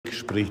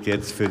spricht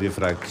jetzt für die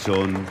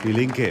Fraktion Die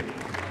Linke.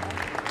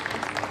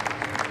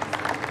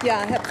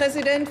 Ja, Herr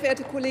Präsident,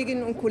 werte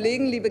Kolleginnen und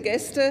Kollegen, liebe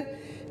Gäste!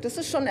 Das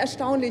ist schon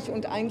erstaunlich,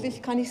 und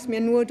eigentlich kann ich es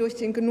mir nur durch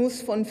den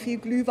Genuss von viel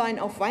Glühwein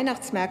auf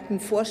Weihnachtsmärkten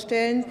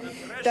vorstellen,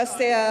 dass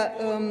der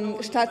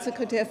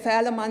Staatssekretär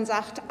Ferlemann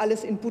sagt,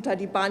 alles in Butter,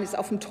 die Bahn ist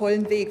auf einem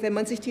tollen Weg. Wenn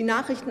man sich die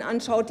Nachrichten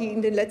anschaut, die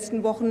in den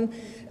letzten Wochen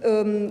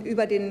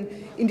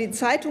in den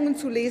Zeitungen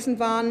zu lesen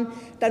waren,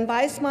 dann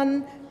weiß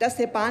man, dass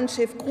der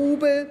Bahnchef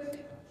Grube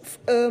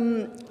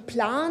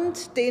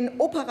plant, den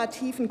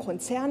operativen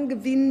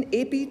Konzerngewinn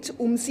EBIT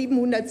um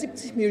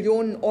 770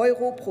 Millionen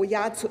 € pro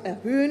Jahr zu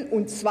erhöhen,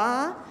 und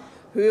zwar,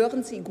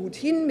 hören Sie gut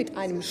hin, mit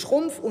einem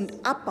Schrumpf- und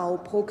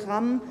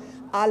Abbauprogramm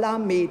à la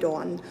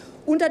Medorn.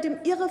 Unter dem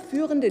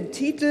irreführenden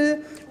Titel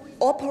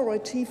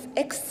Operative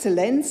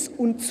Excellence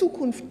und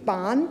Zukunft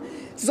Bahn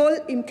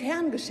soll im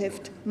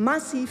Kerngeschäft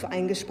massiv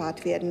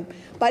eingespart werden.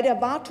 Bei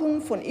der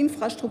Wartung von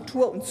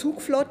Infrastruktur und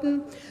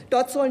Zugflotten,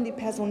 dort sollen die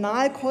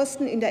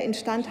Personalkosten in der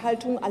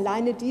Instandhaltung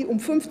alleine die um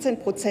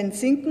 15%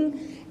 sinken.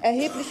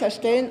 Erheblicher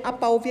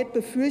Stellenabbau wird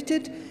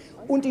befürchtet,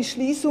 und die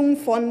Schließung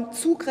von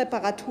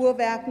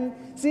Zugreparaturwerken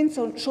sind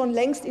schon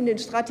längst in den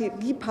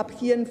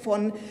Strategiepapieren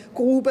von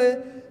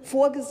Grube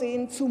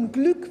vorgesehen. Zum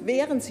Glück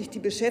wehren sich die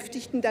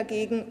Beschäftigten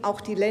dagegen, auch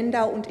die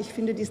Länder, und ich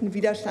finde diesen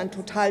Widerstand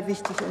total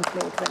wichtig und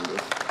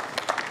notwendig.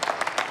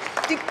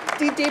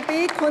 Die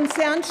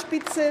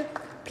DB-Konzernspitze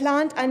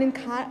plant einen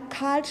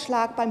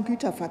Kahlschlag beim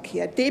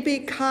Güterverkehr.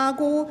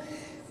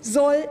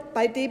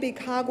 Bei DB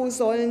Cargo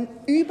sollen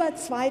über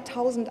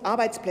 2.000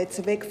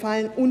 Arbeitsplätze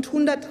wegfallen und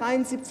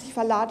 173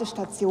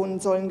 Verladestationen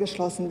sollen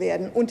geschlossen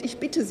werden. Und ich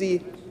bitte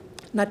Sie,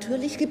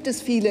 natürlich gibt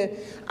es viele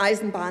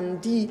Eisenbahnen,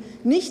 die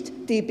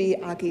nicht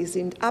DB AG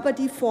sind, aber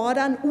die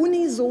fordern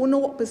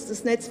unisono, ob es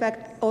das Netzwerk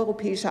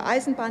Europäischer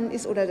Eisenbahnen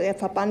ist oder der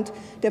Verband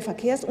der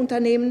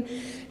Verkehrsunternehmen,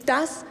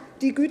 dass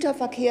die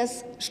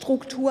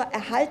Güterverkehrsstruktur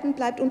erhalten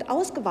bleibt und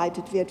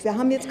ausgeweitet wird. Wir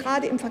haben jetzt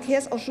gerade im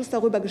Verkehrsausschuss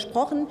darüber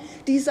gesprochen.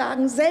 Die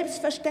sagen,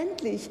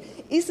 selbstverständlich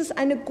ist es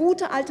eine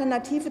gute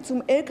Alternative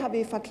zum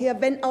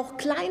Lkw-Verkehr, wenn auch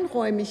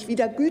kleinräumig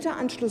wieder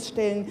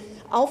Güteranschlussstellen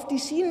auf die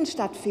Schienen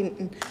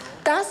stattfinden.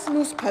 Das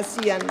muss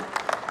passieren.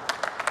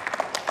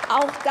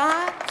 Auch da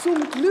zum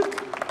Glück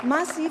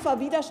massiver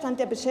Widerstand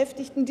der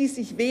Beschäftigten, die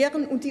sich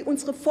wehren und die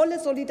unsere volle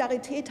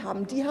Solidarität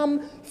haben. Die haben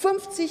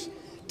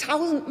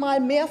 50.000-mal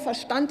mehr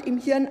Verstand im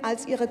Hirn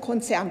als ihre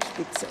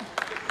Konzernspitze.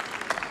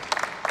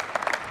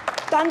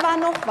 Dann war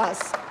noch was.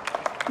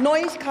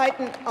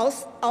 Neuigkeiten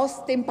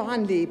aus dem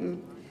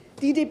Bahnleben.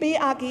 Die DB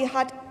AG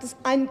hat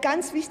ein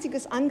ganz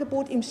wichtiges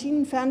Angebot im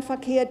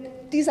Schienenfernverkehr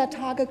dieser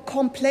Tage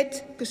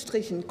komplett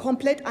gestrichen,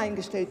 komplett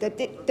eingestellt.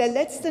 Der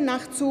letzte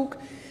Nachtzug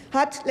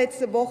hat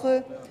letzte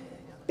Woche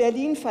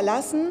Berlin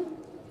verlassen.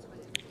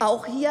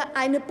 Auch hier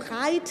eine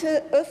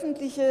breite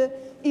öffentliche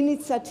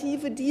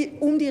Initiative, die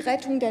um die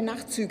Rettung der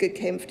Nachtzüge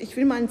kämpft. Ich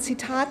will mal ein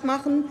Zitat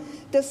machen,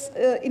 das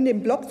in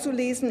dem Blog zu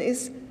lesen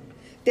ist.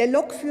 Der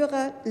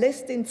Lokführer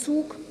lässt den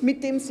Zug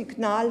mit dem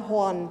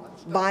Signalhorn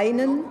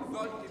weinen,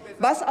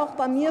 was auch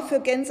bei mir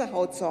für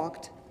Gänsehaut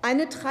sorgt.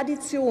 Eine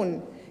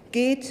Tradition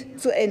geht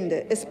zu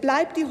Ende. Es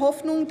bleibt die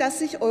Hoffnung, dass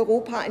sich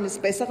Europa eines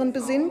Besseren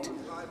besinnt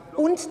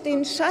und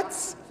den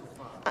Schatz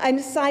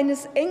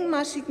seines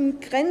engmaschigen,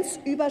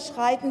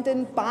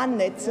 grenzüberschreitenden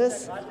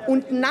Bahnnetzes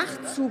und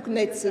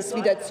Nachtzugnetzes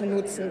wieder zu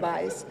nutzen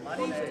weiß.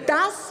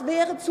 Das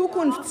wäre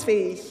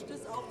zukunftsfähig.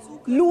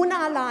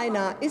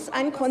 Lunaliner ist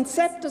ein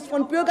Konzept, das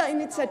von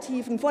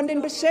Bürgerinitiativen, von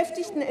den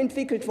Beschäftigten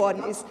entwickelt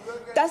worden ist.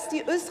 Dass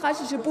die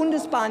österreichische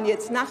Bundesbahn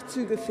jetzt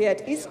Nachtzüge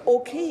fährt, ist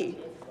okay.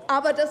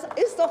 Aber das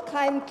ist doch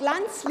kein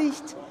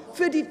Glanzlicht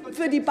für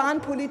die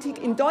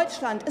Bahnpolitik in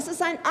Deutschland. Es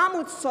ist ein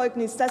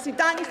Armutszeugnis, dass sie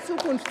da nicht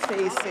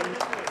zukunftsfähig sind.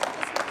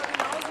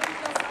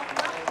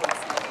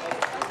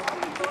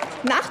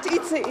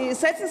 Nacht-ICE.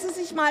 Setzen Sie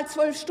sich mal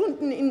 12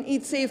 Stunden in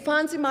IC.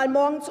 Fahren Sie mal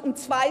morgens um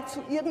 2 zu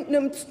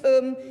irgendeinem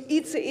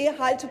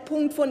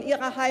ICE-Haltepunkt von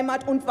Ihrer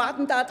Heimat und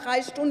warten da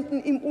 3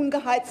 Stunden im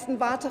ungeheizten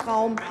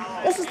Warteraum.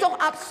 Das ist doch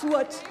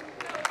absurd.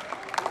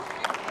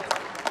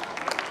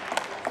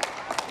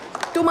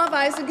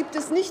 Dummerweise gibt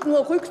es nicht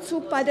nur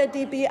Rückzug bei der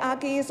DB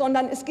AG,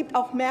 sondern es gibt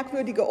auch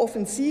merkwürdige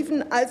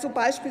Offensiven. Also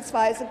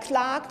beispielsweise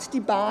klagt die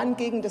Bahn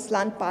gegen das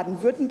Land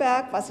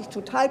Baden-Württemberg, was ich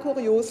total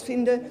kurios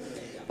finde,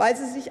 weil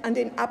sie sich an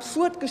den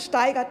absurd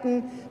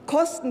gesteigerten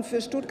Kosten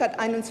für Stuttgart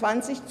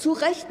 21 zu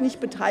Recht nicht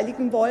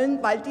beteiligen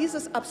wollen, weil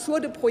dieses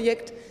absurde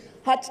Projekt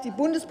hat die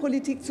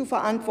Bundespolitik zu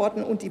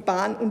verantworten und die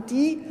Bahn, und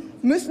die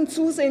müssen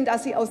zusehen,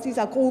 dass sie aus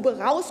dieser Grube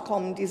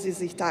rauskommen, die sie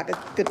sich da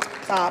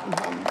gegraben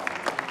haben.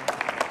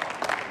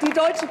 Die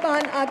Deutsche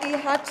Bahn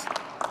AG hat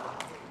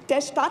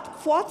der Stadt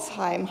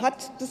Pforzheim,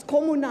 hat das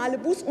kommunale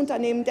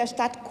Busunternehmen der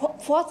Stadt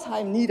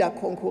Pforzheim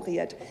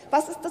niederkonkurriert.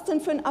 Was ist das denn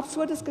für ein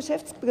absurdes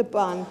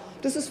Geschäftsgebaren?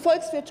 Das ist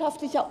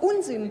volkswirtschaftlicher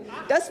Unsinn,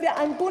 dass wir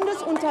ein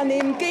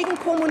Bundesunternehmen gegen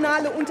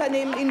kommunale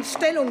Unternehmen in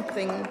Stellung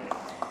bringen.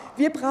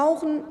 Wir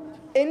brauchen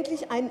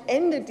endlich ein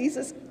Ende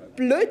dieses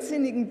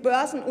blödsinnigen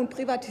Börsen- und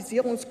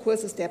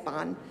Privatisierungskurses der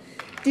Bahn.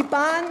 Die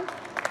Bahn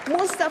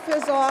muss dafür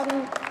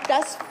sorgen,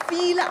 dass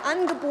viele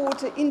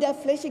Angebote in der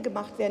Fläche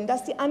gemacht werden,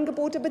 dass die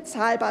Angebote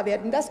bezahlbar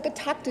werden, dass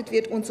getaktet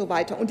wird und so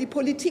weiter. Und die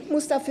Politik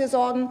muss dafür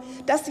sorgen,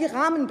 dass die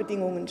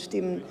Rahmenbedingungen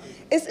stimmen.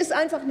 Es ist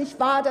einfach nicht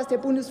wahr, dass der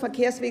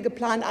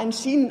Bundesverkehrswegeplan ein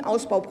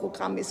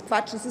Schienenausbauprogramm ist.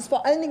 Quatsch, es ist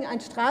vor allen Dingen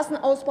ein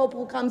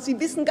Straßenausbauprogramm. Sie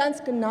wissen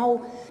ganz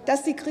genau,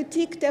 dass die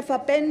Kritik der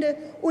Verbände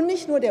und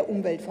nicht nur der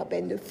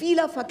Umweltverbände,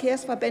 vieler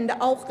Verkehrsverbände,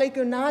 auch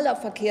regionaler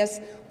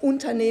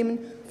Verkehrsunternehmen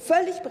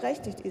völlig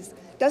berechtigt ist,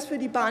 dass für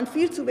die Bahn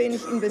viel zu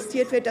wenig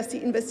investiert wird, dass die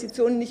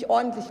Investitionen nicht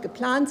ordentlich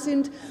geplant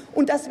sind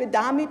und dass wir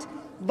damit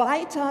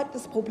weiter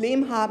das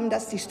Problem haben,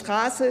 dass die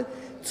Straße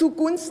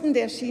zugunsten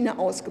der Schiene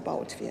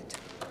ausgebaut wird.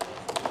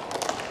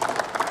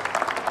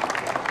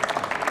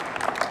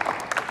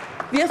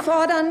 Wir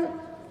fordern,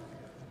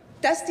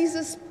 dass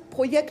dieses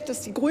Projekt,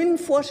 das die GRÜNEN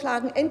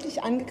vorschlagen, endlich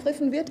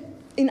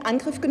in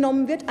Angriff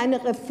genommen wird.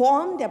 Eine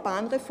Reform der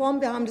Bahnreform.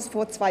 Wir haben das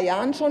vor 2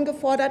 Jahren schon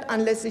gefordert,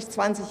 anlässlich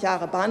 20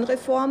 Jahre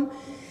Bahnreform.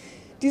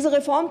 Diese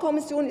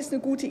Reformkommission ist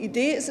eine gute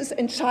Idee. Es ist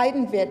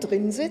entscheidend, wer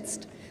drin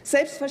sitzt.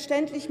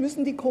 Selbstverständlich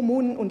müssen die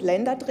Kommunen und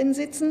Länder drin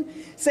sitzen.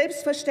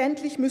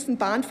 Selbstverständlich müssen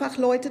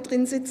Bahnfachleute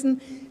drin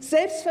sitzen.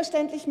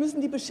 Selbstverständlich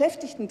müssen die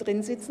Beschäftigten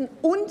drin sitzen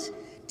und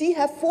die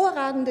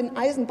hervorragenden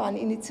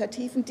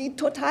Eisenbahninitiativen, die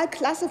total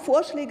klasse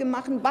Vorschläge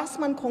machen, was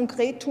man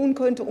konkret tun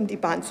könnte, um die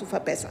Bahn zu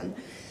verbessern.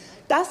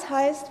 Das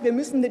heißt, wir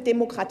müssen eine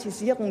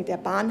Demokratisierung der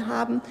Bahn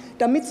haben,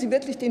 damit sie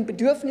wirklich den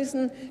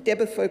Bedürfnissen der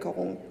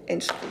Bevölkerung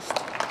entspricht.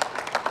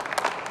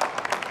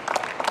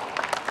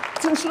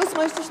 Zum Schluss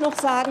möchte ich noch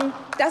sagen,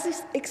 dass ich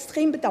es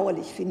extrem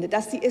bedauerlich finde,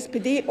 dass die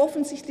SPD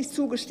offensichtlich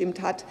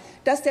zugestimmt hat,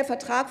 dass der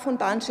Vertrag von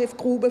Bahnchef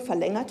Grube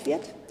verlängert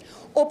wird,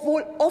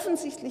 obwohl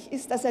offensichtlich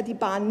ist, dass er die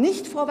Bahn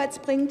nicht vorwärts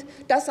bringt,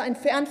 dass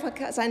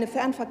seine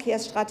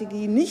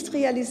Fernverkehrsstrategie nicht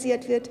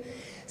realisiert wird.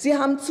 Sie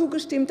haben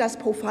zugestimmt, dass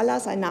Pofalla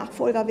sein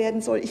Nachfolger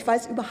werden soll. Ich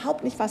weiß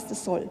überhaupt nicht, was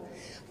das soll.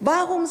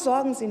 Warum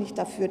sorgen Sie nicht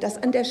dafür,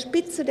 dass an der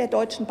Spitze der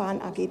Deutschen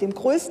Bahn AG, dem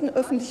größten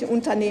öffentlichen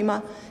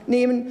Unternehmen,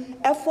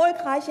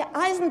 erfolgreiche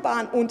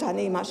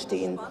Eisenbahnunternehmer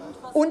stehen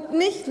und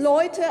nicht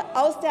Leute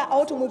aus der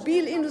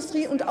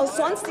Automobilindustrie und aus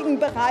sonstigen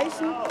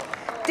Bereichen,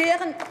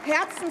 deren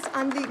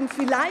Herzensanliegen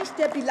vielleicht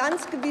der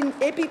Bilanzgewinn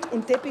EBIT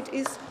und Debit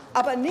ist,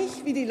 aber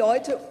nicht, wie die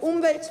Leute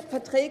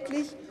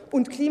umweltverträglich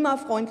und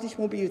klimafreundlich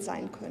mobil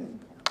sein können.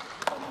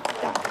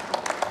 Danke.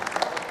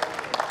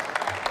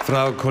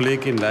 Frau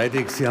Kollegin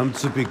Leidig, Sie haben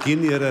zu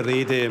Beginn Ihrer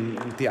Rede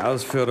die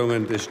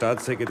Ausführungen des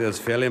Staatssekretärs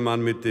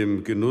Ferlemann mit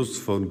dem Genuss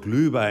von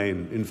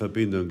Glühwein in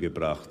Verbindung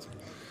gebracht.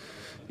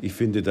 Ich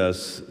finde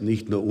das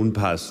nicht nur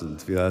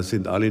unpassend. Wir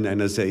sind alle in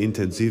einer sehr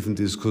intensiven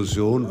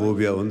Diskussion, wo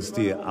wir uns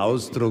die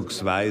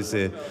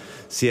Ausdrucksweise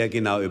sehr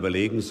genau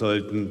überlegen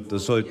sollten.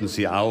 Das sollten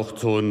Sie auch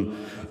tun.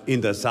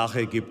 In der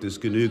Sache gibt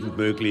es genügend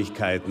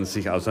Möglichkeiten,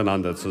 sich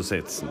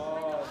auseinanderzusetzen.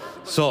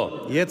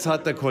 So, jetzt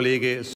hat der Kollege